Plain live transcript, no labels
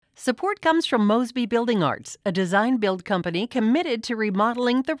Support comes from Mosby Building Arts, a design-build company committed to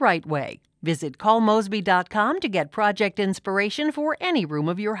remodeling the right way. Visit callmosby.com to get project inspiration for any room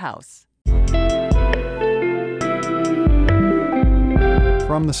of your house.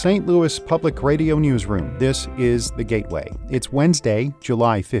 From the St. Louis Public Radio Newsroom, this is The Gateway. It's Wednesday,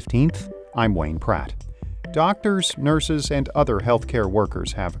 July 15th. I'm Wayne Pratt. Doctors, nurses, and other healthcare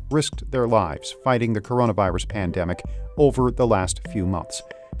workers have risked their lives fighting the coronavirus pandemic over the last few months.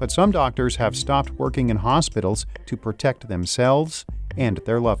 But some doctors have stopped working in hospitals to protect themselves and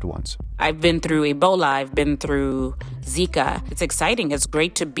their loved ones. I've been through Ebola. I've been through Zika. It's exciting. It's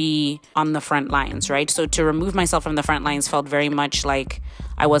great to be on the front lines, right? So to remove myself from the front lines felt very much like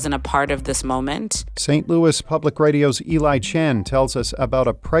I wasn't a part of this moment. St. Louis Public Radio's Eli Chen tells us about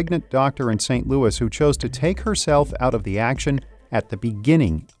a pregnant doctor in St. Louis who chose to take herself out of the action at the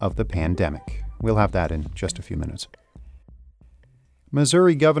beginning of the pandemic. We'll have that in just a few minutes.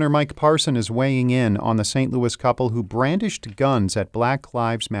 Missouri Governor Mike Parson is weighing in on the St. Louis couple who brandished guns at Black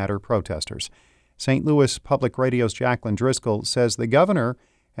Lives Matter protesters. St. Louis Public Radio's Jacqueline Driscoll says the governor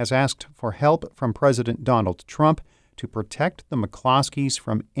has asked for help from President Donald Trump to protect the McCloskeys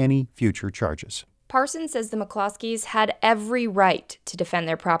from any future charges. Parson says the McCloskeys had every right to defend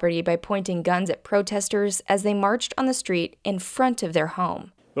their property by pointing guns at protesters as they marched on the street in front of their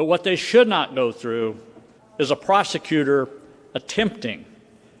home. But what they should not go through is a prosecutor attempting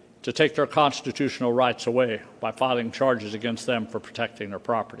to take their constitutional rights away by filing charges against them for protecting their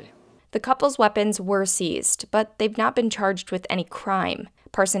property. The couple's weapons were seized, but they've not been charged with any crime.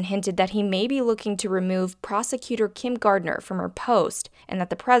 Parson hinted that he may be looking to remove prosecutor Kim Gardner from her post and that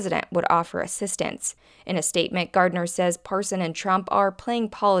the president would offer assistance. In a statement, Gardner says Parson and Trump are playing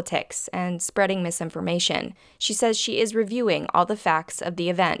politics and spreading misinformation. She says she is reviewing all the facts of the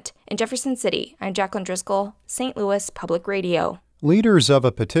event. In Jefferson City, I'm Jacqueline Driscoll, St. Louis Public Radio. Leaders of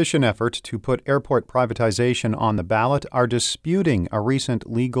a petition effort to put airport privatization on the ballot are disputing a recent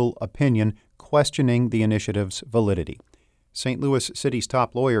legal opinion questioning the initiative's validity. St. Louis City's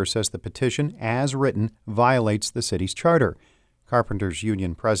top lawyer says the petition, as written, violates the city's charter. Carpenters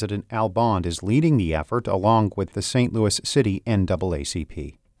Union President Al Bond is leading the effort along with the St. Louis City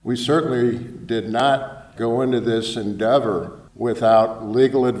NAACP. We certainly did not go into this endeavor without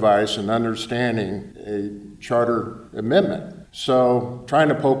legal advice and understanding a charter amendment. So trying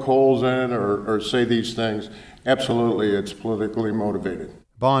to poke holes in or say these things, absolutely, it's politically motivated.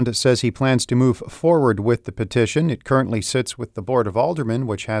 Bond says he plans to move forward with the petition. It currently sits with the Board of Aldermen,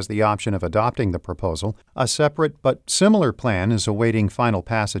 which has the option of adopting the proposal. A separate but similar plan is awaiting final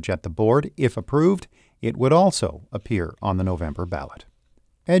passage at the board. If approved, it would also appear on the November ballot.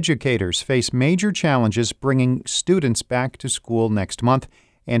 Educators face major challenges bringing students back to school next month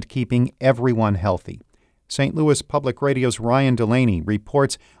and keeping everyone healthy. St. Louis Public Radio's Ryan Delaney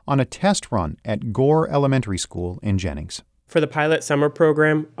reports on a test run at Gore Elementary School in Jennings. For the pilot summer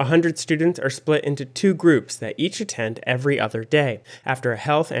program, 100 students are split into two groups that each attend every other day. After a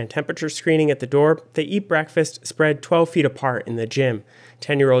health and temperature screening at the door, they eat breakfast spread 12 feet apart in the gym.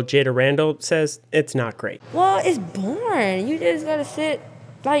 10-year-old Jada Randall says it's not great. Well, it's boring. You just gotta sit,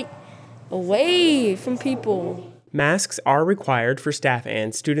 away from people. Masks are required for staff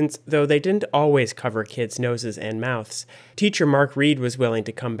and students, though they didn't always cover kids' noses and mouths. Teacher Mark Reed was willing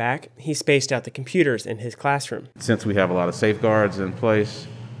to come back. He spaced out the computers in his classroom. Since we have a lot of safeguards in place,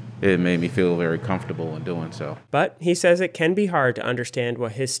 it made me feel very comfortable in doing so. But he says it can be hard to understand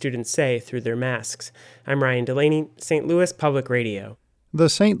what his students say through their masks. I'm Ryan Delaney, St. Louis Public Radio. The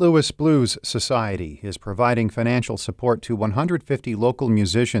St. Louis Blues Society is providing financial support to 150 local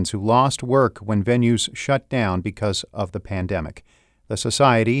musicians who lost work when venues shut down because of the pandemic. The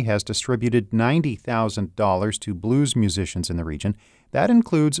society has distributed $90,000 to blues musicians in the region. That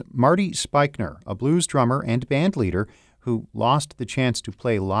includes Marty Speichner, a blues drummer and band leader who lost the chance to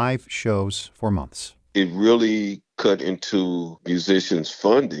play live shows for months. It really cut into musicians'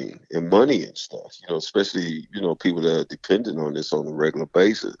 funding and money and stuff, especially, people that are dependent on this on a regular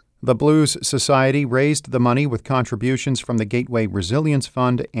basis. The Blues Society raised the money with contributions from the Gateway Resilience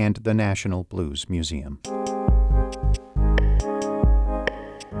Fund and the National Blues Museum.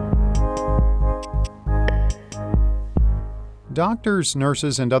 Doctors,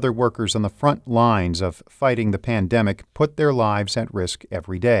 nurses, and other workers on the front lines of fighting the pandemic put their lives at risk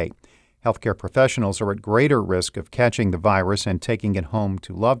every day. Healthcare professionals are at greater risk of catching the virus and taking it home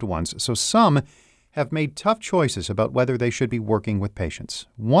to loved ones, so some have made tough choices about whether they should be working with patients.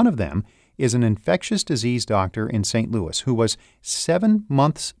 One of them is an infectious disease doctor in St. Louis who was 7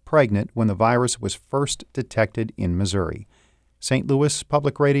 months pregnant when the virus was first detected in Missouri. St. Louis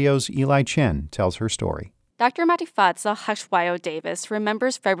Public Radio's Eli Chen tells her story. Dr. Matifadza Hlatshwayo Davis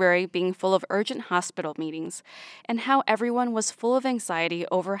remembers February being full of urgent hospital meetings and how everyone was full of anxiety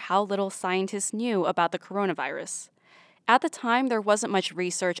over how little scientists knew about the coronavirus. At the time, there wasn't much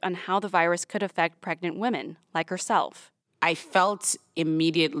research on how the virus could affect pregnant women, like herself. I felt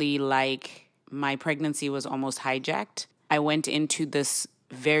immediately like my pregnancy was almost hijacked. I went into this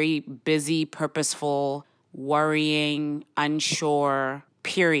very busy, purposeful, worrying, unsure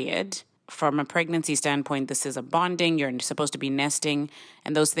period. From a pregnancy standpoint, this is a bonding, you're supposed to be nesting,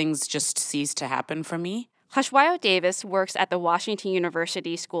 and those things just ceased to happen for me. Hlatshwayo Davis works at the Washington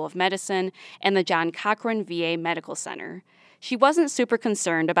University School of Medicine and the John Cochrane VA Medical Center. She wasn't super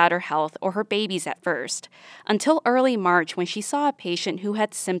concerned about her health or her babies at first, until early March when she saw a patient who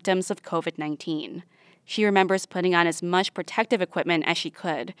had symptoms of COVID-19. She remembers putting on as much protective equipment as she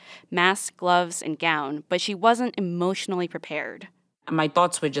could, mask, gloves, and gown, but she wasn't emotionally prepared. My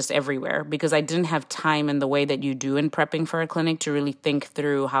thoughts were just everywhere because I didn't have time in the way that you do in prepping for a clinic to really think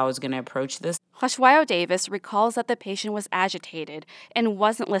through how I was going to approach this. Hlatshwayo Davis recalls that the patient was agitated and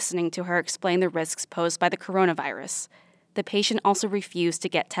wasn't listening to her explain the risks posed by the coronavirus. The patient also refused to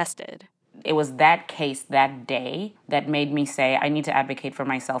get tested. It was that case that day that made me say, I need to advocate for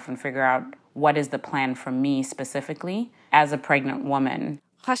myself and figure out what is the plan for me specifically as a pregnant woman.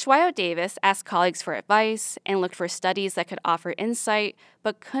 Hlatshwayo Davis asked colleagues for advice and looked for studies that could offer insight,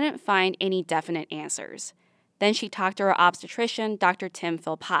 but couldn't find any definite answers. Then she talked to her obstetrician, Dr. Tim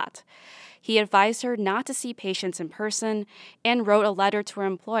Philpott. He advised her not to see patients in person and wrote a letter to her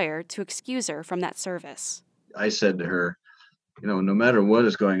employer to excuse her from that service. I said to her, no matter what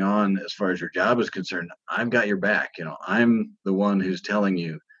is going on as far as your job is concerned, I've got your back. I'm the one who's telling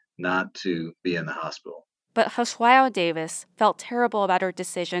you not to be in the hospital. But Hlatshwayo Davis felt terrible about her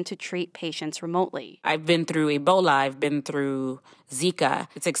decision to treat patients remotely. I've been through Ebola. I've been through Zika.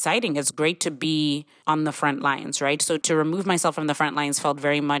 It's exciting. It's great to be on the front lines, right? So to remove myself from the front lines felt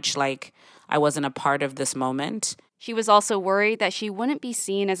very much like I wasn't a part of this moment. She was also worried that she wouldn't be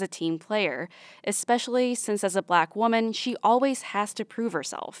seen as a team player, especially since as a Black woman, she always has to prove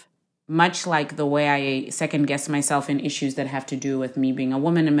herself. Much like the way I second-guess myself in issues that have to do with me being a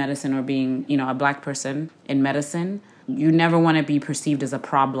woman in medicine or being, a Black person in medicine, you never want to be perceived as a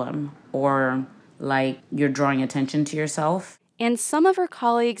problem or like you're drawing attention to yourself. And some of her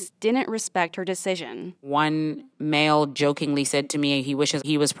colleagues didn't respect her decision. One male jokingly said to me he wishes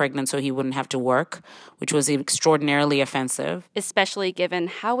he was pregnant so he wouldn't have to work, which was extraordinarily offensive. Especially given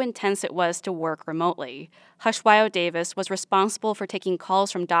how intense it was to work remotely. Hlatshwayo Davis was responsible for taking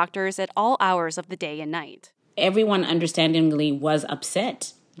calls from doctors at all hours of the day and night. Everyone understandably was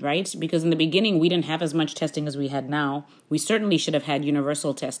upset, right? Because in the beginning, we didn't have as much testing as we had now. We certainly should have had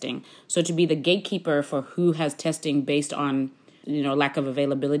universal testing. So to be the gatekeeper for who has testing based on lack of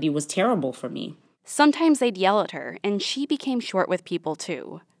availability was terrible for me. Sometimes they'd yell at her, and she became short with people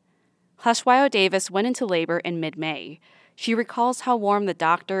too. Hlatshwayo Davis went into labor in mid-May. She recalls how warm the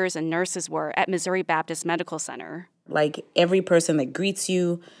doctors and nurses were at Missouri Baptist Medical Center. Like every person that greets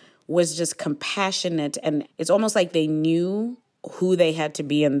you was just compassionate, and it's almost like they knew who they had to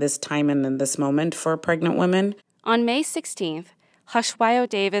be in this time and in this moment for pregnant women. On May 16th, Hlatshwayo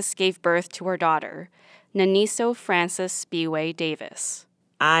Davis gave birth to her daughter, Naniso Frances Spiwe Davis.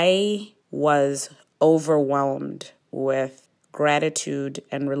 I was overwhelmed with gratitude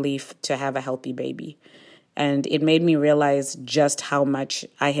and relief to have a healthy baby. And it made me realize just how much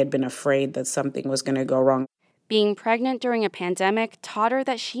I had been afraid that something was going to go wrong. Being pregnant during a pandemic taught her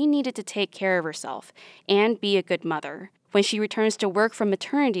that she needed to take care of herself and be a good mother. When she returns to work from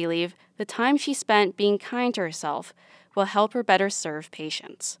maternity leave, the time she spent being kind to herself will help her better serve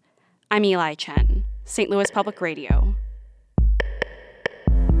patients. I'm Eli Chen, St. Louis Public Radio.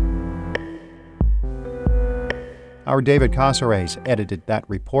 Our David Casares edited that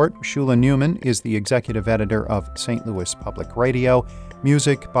report. Shula Newman is the executive editor of St. Louis Public Radio.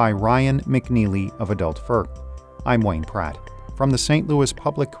 Music by Ryan McNeely of Adult Fur. I'm Wayne Pratt. From the St. Louis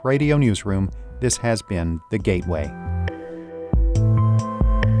Public Radio Newsroom, this has been The Gateway.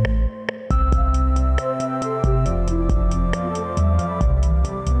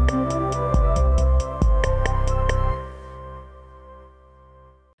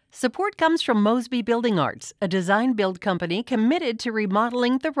 Support comes from Mosby Building Arts, a design-build company committed to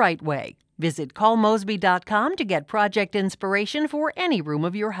remodeling the right way. Visit callmosby.com to get project inspiration for any room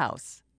of your house.